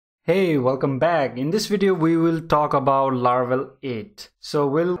Hey, welcome back. In this video, we will talk about Laravel 8. So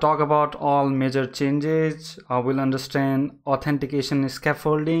we'll talk about all major changes, we'll understand authentication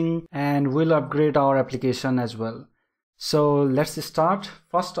scaffolding, and we'll upgrade our application as well. So let's start.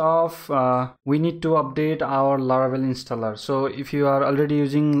 First off, we need to update our Laravel installer. So if you are already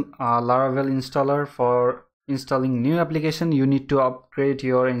using Laravel installer for installing new application, you need to upgrade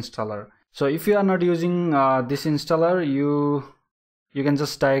your installer. So if you are not using this installer, you can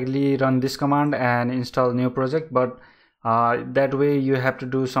just directly run this command and install new project, but that way you have to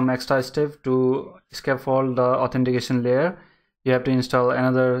do some extra step to scaffold the authentication layer. You have to install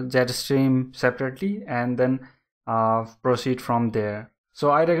another Jetstream separately and then proceed from there.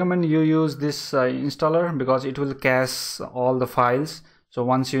 So I recommend you use this installer because it will cache all the files. So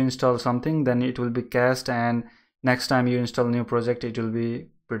once you install something, then it will be cached, and next time you install new project, it will be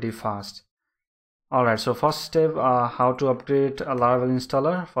pretty fast. Alright, so first step, how to upgrade a Laravel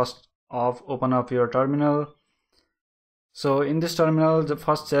installer. First off, open up your terminal. So in this terminal,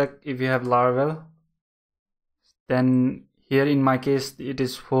 first check if you have Laravel. Then here in my case, it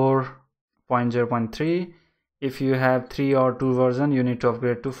is 4.0.3. If you have 3 or 2 version, you need to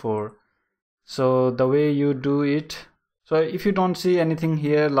upgrade to 4. So the way you do it, so if you don't see anything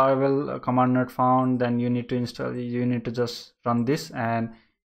here, Laravel command not found, then you need to just run this and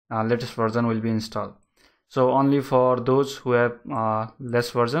latest version will be installed. So only for those who have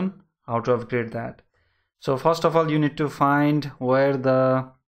less version, how to upgrade that. So first of all, you need to find where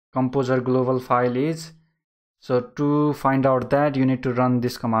the composer global file is. So to find out that, you need to run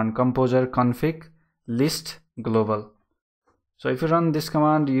this command, composer config list global. So if you run this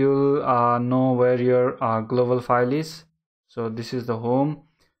command, you'll know where your global file is. So this is the home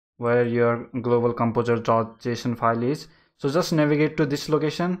where your global composer.json file is. So just navigate to this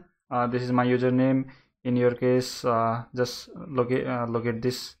location. This is my username. In your case, just locate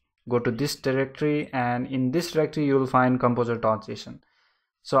this, go to this directory, and in this directory you will find composer.json.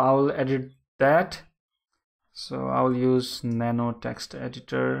 So I will edit that. So I will use nano text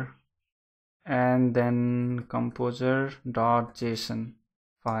editor and then composer.json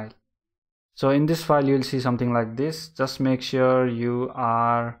file. So in this file you will see something like this. Just make sure you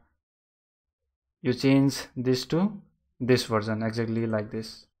change this to this version, exactly like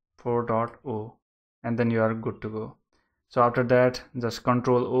this, 4.0, and then you are good to go. So after that, just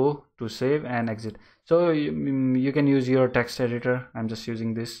Control O to save and exit. So you can use your text editor. I'm just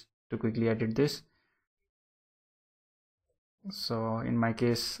using this to quickly edit this. So in my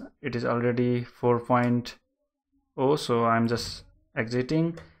case, it is already 4.0, so I'm just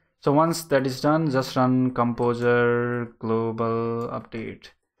exiting. So once that is done, just run composer global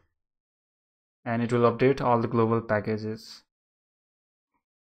update, and it will update all the global packages.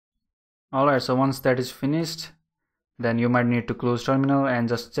 Alright, so once that is finished, then you might need to close terminal and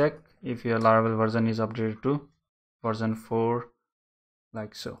just check if your Laravel version is updated to version 4,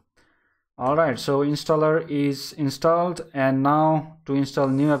 like so. Alright, so installer is installed, and now to install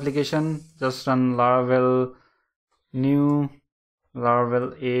new application, just run Laravel new,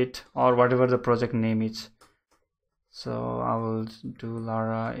 Laravel 8, or whatever the project name is. So I will do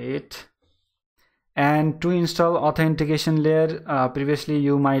Lara 8. And to install authentication layer, previously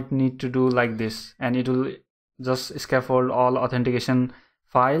you might need to do like this, and it will just scaffold all authentication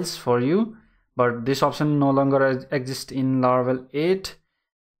files for you, but this option no longer exists in Laravel 8.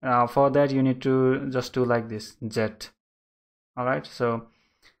 For that you need to just do like this, jet. Alright, so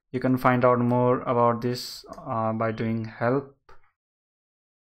you can find out more about this by doing help.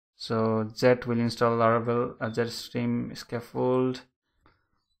 So jet will install Laravel Jetstream scaffold,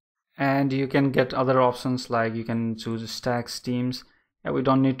 and you can get other options like you can choose stacks, teams. We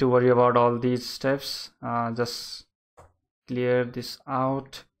don't need to worry about all these steps. Just clear this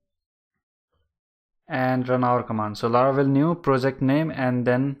out and run our command. So Laravel new, project name, and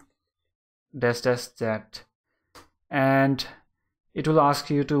then --jet, and it will ask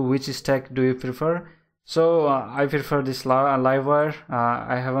you to which stack do you prefer. So I prefer this Livewire.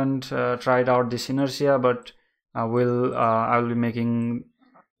 I haven't tried out this Inertia, but I will be making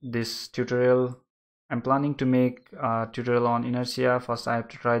this tutorial. I'm planning to make a tutorial on Inertia. First I have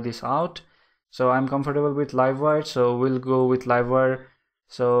to try this out. So I'm comfortable with Livewire, so we'll go with Livewire.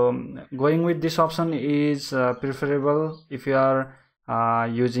 So going with this option is preferable if you are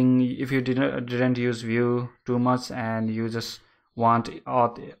if you didn't use Vue too much and you just want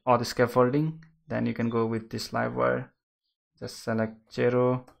auth scaffolding, then you can go with this Livewire. Just select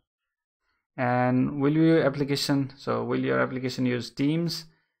Zero, and will your application use teams?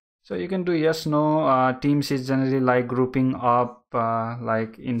 So you can do yes, no. Teams is generally like grouping up,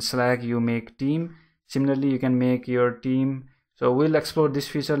 like in Slack you make team. Similarly, you can make your team. So we'll explore this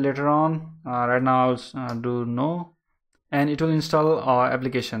feature later on. Right now I'll do no, and it will install our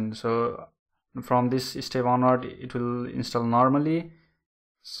application. So from this step onward it will install normally.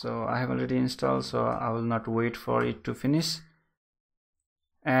 So I have already installed, so I will not wait for it to finish.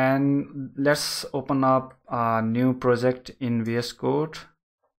 And let's open up a new project in VS Code.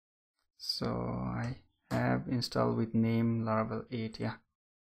 So I have installed with name Laravel 8. Yeah,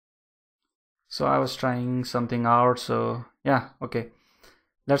 so I was trying something out, so yeah, okay,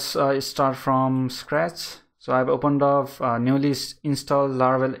 let's start from scratch. So I've opened up newly installed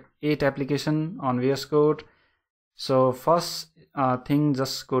Laravel 8 application on VS Code. So first thing,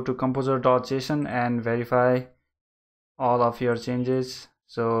 just go to composer.json and verify all of your changes.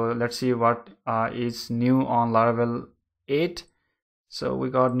 So let's see what is new on Laravel 8. So we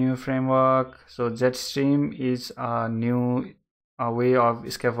got new framework. So Jetstream is a new way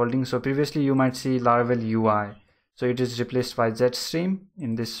of scaffolding. So previously you might see Laravel UI, so it is replaced by Jetstream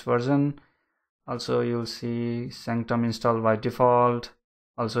in this version. Also you'll see Sanctum installed by default.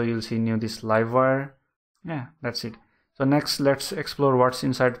 Also you'll see new this livewire. Yeah, that's it. So next let's explore what's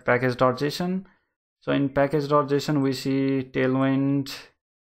inside package.json. So in package.json we see Tailwind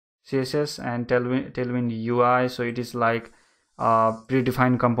CSS and Tailwind UI. So it is like a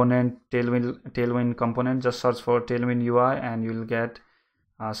predefined component, Tailwind component. Just search for Tailwind UI and you'll get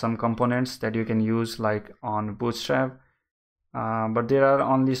some components that you can use like on Bootstrap. But there are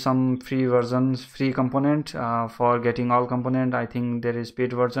only some free versions, free component. For getting all component, I think there is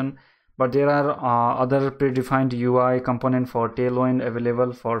paid version, but there are other predefined UI component for Tailwind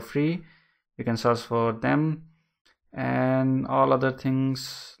available for free. You can search for them, and all other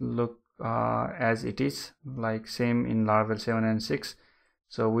things look as it is, like same in Laravel 7 and 6.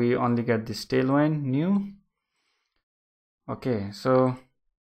 So we only get this Tailwind new. Okay, so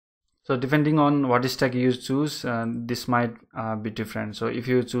depending on what stack you choose, this might be different. So if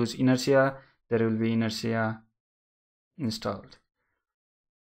you choose Inertia, there will be Inertia installed.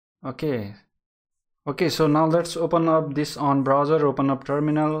 Okay, so now let's open up this on browser, open up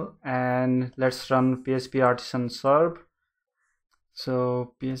terminal, and let's run PHP artisan serve.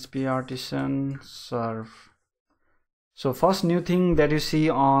 So PHP artisan serve. So first new thing that you see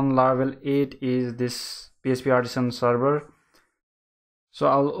on Laravel 8 is this PHP artisan server. So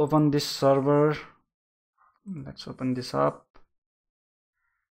I'll open this server. Let's open this up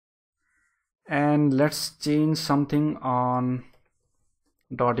and let's change something on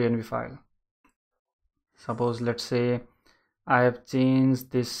 .env file. Suppose, let's say I have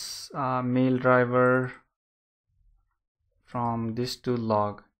changed this mail driver from this to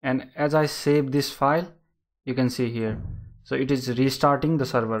log, and as I save this file, you can see here, so it is restarting the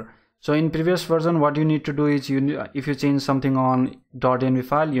server. So in previous version, what you need to do is, if you change something on .env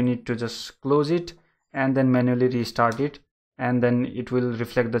file, you need to just close it and then manually restart it, and then it will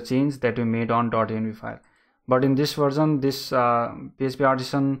reflect the change that you made on .env file. But in this version, this PHP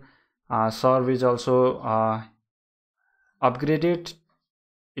artisan serve is also upgraded.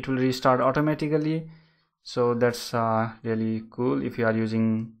 It will restart automatically. So that's really cool if you are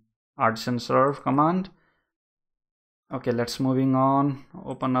using artisan serve command. Okay, let's moving on.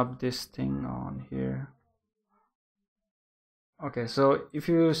 Open up this thing on here. Okay, so if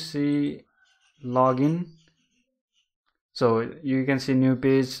you see login, so you can see new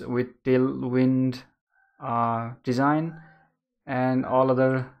page with Tailwind design, and all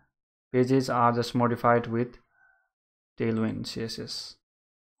other pages are just modified with Tailwind CSS.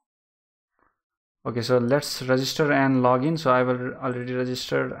 Okay, so let's register and log in. So I will already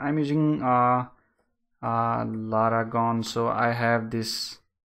registered. I'm using Laragon, so I have this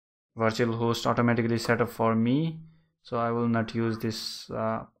virtual host automatically set up for me, so I will not use this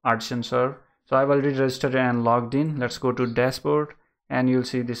artisan serve. So I've already registered and logged in. Let's go to dashboard and you'll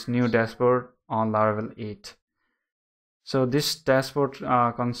see this new dashboard on Laravel 8. So this dashboard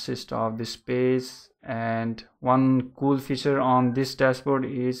consists of this page, and one cool feature on this dashboard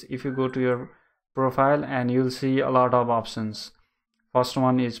is if you go to your profile and you'll see a lot of options. First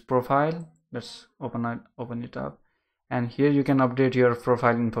one is profile. Let's open it up, and here you can update your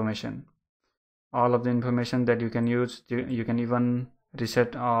profile information, all of the information that you can use. You can even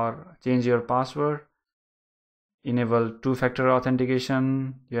reset or change your password, enable two-factor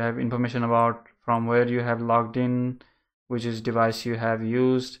authentication. You have information about from where you have logged in, which is device you have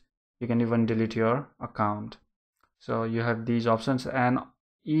used. You can even delete your account. So you have these options, and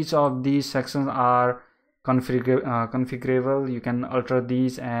each of these sections are configurable. You can alter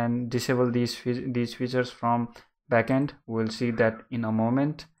these and disable these features from backend. We'll see that in a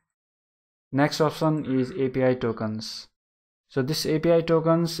moment. Next option is API tokens. So this API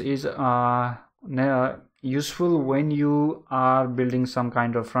tokens is useful when you are building some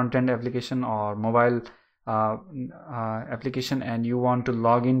kind of front-end application or mobile application, and you want to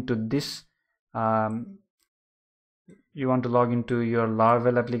log into this you want to log into your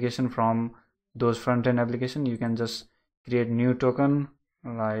Laravel application from those front-end application. You can just create new token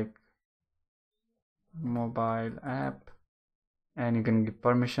like mobile app, and you can give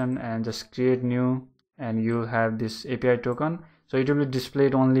permission and just create new, and you have this API token. So it will be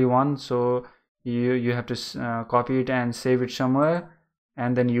displayed only one, so you have to copy it and save it somewhere,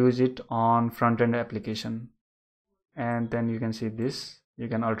 and then use it on front-end application. And then you can see this, you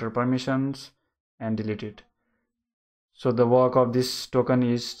can alter permissions and delete it. So the work of this token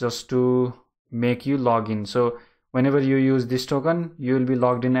is just to make you log in. So whenever you use this token, you will be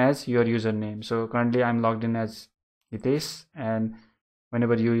logged in as your username. So currently I'm logged in as Hitesh, and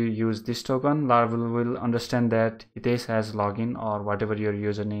whenever you use this token, Laravel will understand that Hitesh has login or whatever your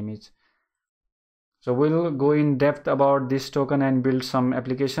username is. So we'll go in depth about this token and build some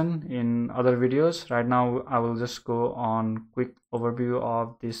application in other videos. Right now I will just go on quick overview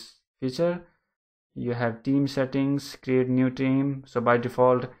of this feature. You have team settings, create new team. So by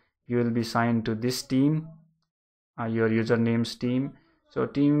default you will be signed to this team, your username's team. So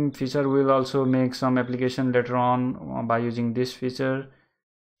team feature will also make some application later on by using this feature.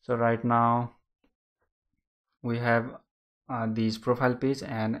 So right now we have these profile page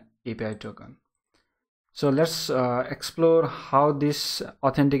and API token. So let's explore how this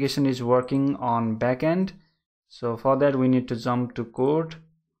authentication is working on backend. So for that we need to jump to code,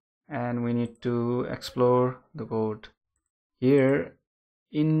 and we need to explore the code. Here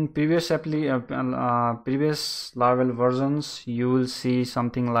in previous Laravel versions, you will see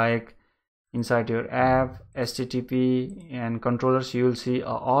something like inside your app, HTTP and controllers, you will see a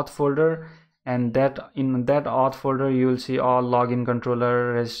auth folder, and that in that auth folder you will see all login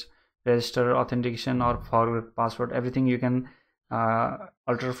controller, register, authentication or forward password, everything you can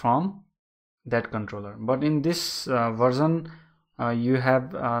alter from that controller. But in this version you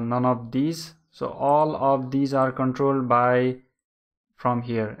have none of these. So all of these are controlled by from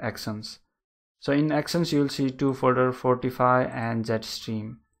here actions. So in actions you will see two folder, Fortify and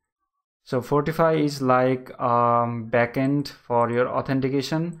Jetstream. So Fortify is like backend for your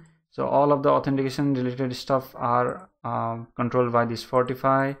authentication. So all of the authentication related stuff are controlled by this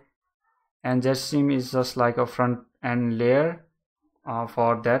Fortify, and Jetstream is just like a front end layer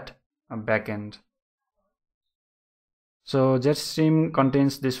for that backend. So Jetstream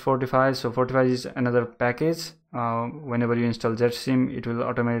contains this Fortify. So Fortify is another package. Whenever you install Jetstream, it will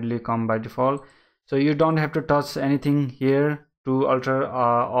automatically come by default. So you don't have to touch anything here to alter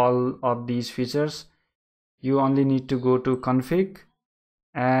all of these features. You only need to go to config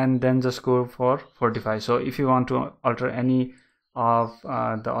and then just go for Fortify. So if you want to alter any of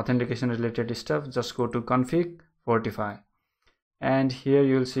the authentication related stuff, just go to config, Fortify, and here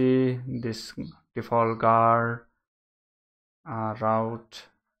you'll see this default guard, route,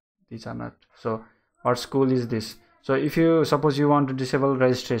 these are not. So what's cool is this. So if you suppose you want to disable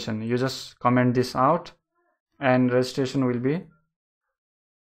registration, you just comment this out and registration will be,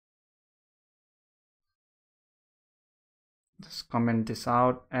 just comment this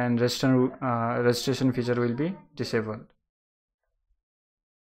out and registration feature will be disabled.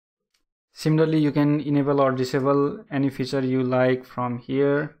 Similarly, you can enable or disable any feature you like from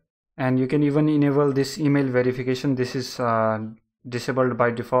here, and you can even enable this email verification. This is disabled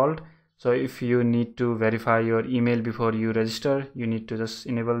by default. So if you need to verify your email before you register, you need to just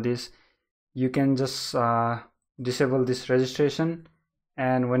enable this. You can just disable this registration,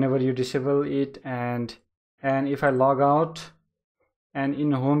 and whenever you disable it, and if I log out, and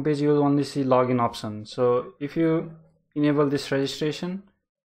in home page you will only see login option. So if you enable this registration,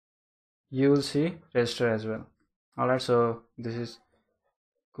 you will see register as well. Alright, so this is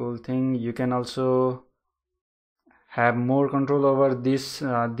cool thing. You can also have more control over this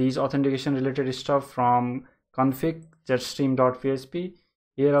these authentication related stuff from config jetstream.php.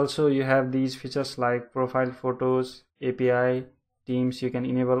 Here also you have these features like profile photos, API, teams, you can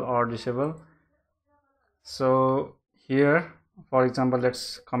enable or disable. So here, for example,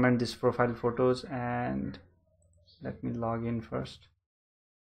 let's comment this profile photos, and let me log in first.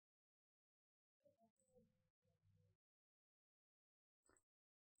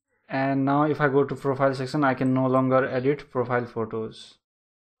 And now if I go to profile section, I can no longer edit profile photos.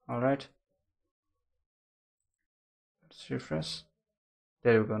 Alright, let's refresh.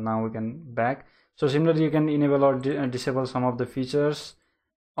 There we go, now we can back. So similarly, you can enable or disable some of the features.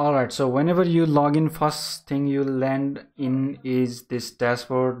 Alright, so whenever you log in, first thing you land in is this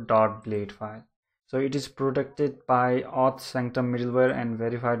dashboard.blade file. So it is protected by auth sanctum middleware and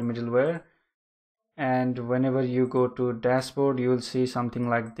verified middleware. and whenever you go to dashboard you will see something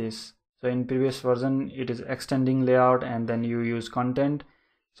like this. So in previous version it is extending layout and then you use content,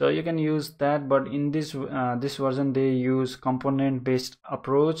 so you can use that, but in this this version they use component based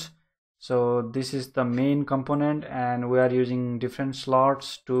approach. So this is the main component and we are using different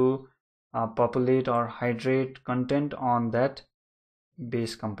slots to populate or hydrate content on that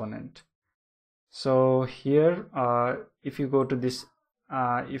base component. So here if you go to this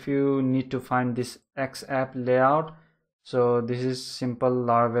if you need to find this X app layout, so this is simple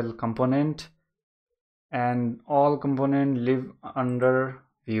Laravel component and all component live under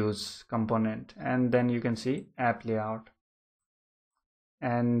views component, and then you can see app layout,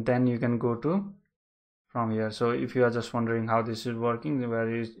 and then you can go to from here. So if you are just wondering how this is working, where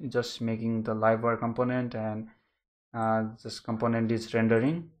is just making the livewire component and this component is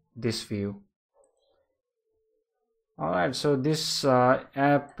rendering this view. Alright, so this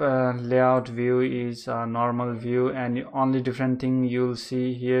app layout view is a normal view, and the only different thing you'll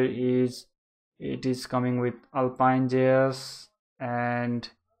see here is it is coming with Alpine.js and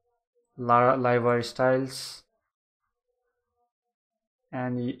livewire styles,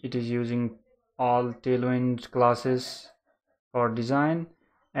 and it is using all Tailwind classes for design,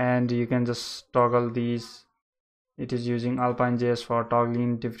 and you can just toggle these. It is using Alpine.js for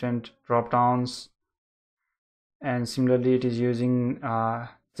toggling different drop downs, and similarly it is using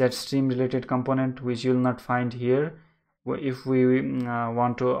Jetstream related component which you will not find here. If we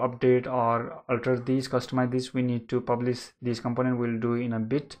want to update or alter these, customize this, we need to publish this component. We'll do in a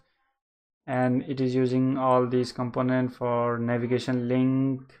bit. And it is using all these components for navigation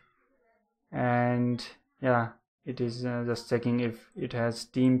link, and yeah, it is just checking if it has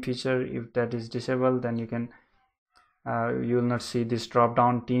team feature. If that is disabled, then you can you will not see this drop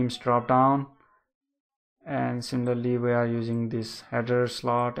down, teams drop down. And similarly we are using this header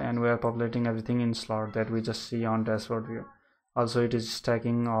slot and we are populating everything in slot that we just see on dashboard view. Also it is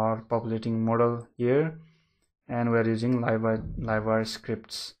stacking or populating model here, and we are using livewire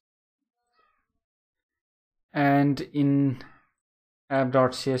scripts. And in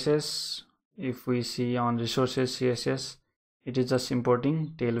app.css, if we see on resources CSS, it is just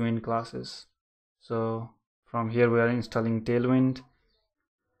importing Tailwind classes. So from here we are installing Tailwind.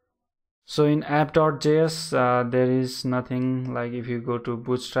 So in app.js there is nothing, like if you go to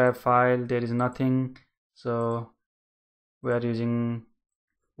bootstrap file there is nothing. So we are using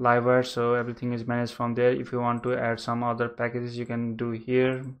livewire, so everything is managed from there. If you want to add some other packages you can do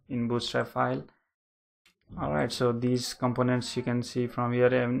here in bootstrap file. Alright, so these components you can see from here,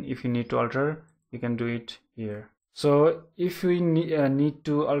 and if you need to alter you can do it here. So if we need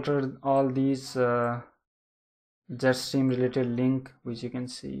to alter all these Jetstream related link which you can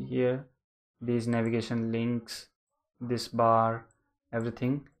see here, these navigation links, this bar,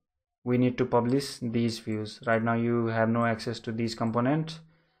 everything, we need to publish these views. Right now you have no access to these components.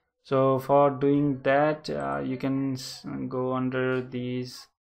 So for doing that you can go under these.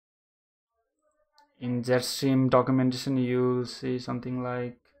 In Jetstream documentation you'll see something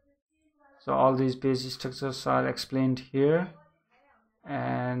like, so all these page structures are explained here,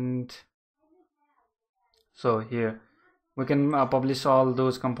 and so here we can publish all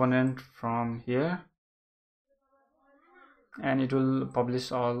those components from here, and it will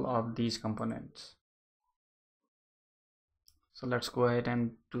publish all of these components. So let's go ahead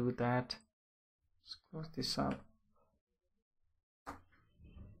and do that. Let's close this up.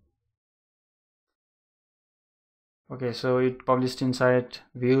 Okay, so it published inside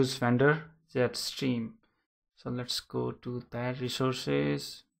views vendor Jetstream. So let's go to that,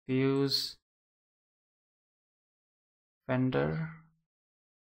 resources, views, vendor,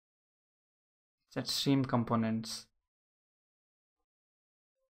 Jetstream components.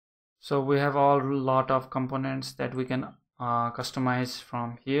 So we have a lot of components that we can customize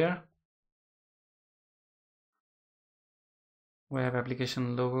from here. We have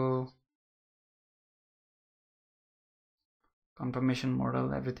application logo, confirmation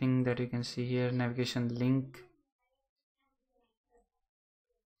model, everything that you can see here, navigation link.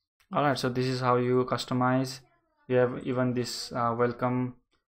 Alright, so this is how you customize. You have even this welcome.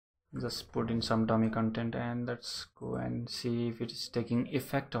 Just put in some dummy content and let's go and see if it is taking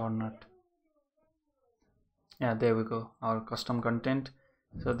effect or not. Yeah, there we go, our custom content.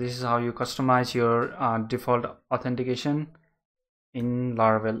 So this is how you customize your default authentication in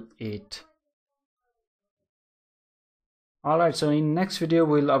Laravel 8. Alright, so in next video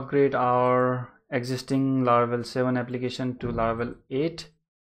we'll upgrade our existing Laravel 7 application to Laravel 8.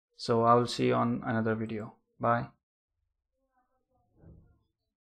 So I'll see you on another video. Bye.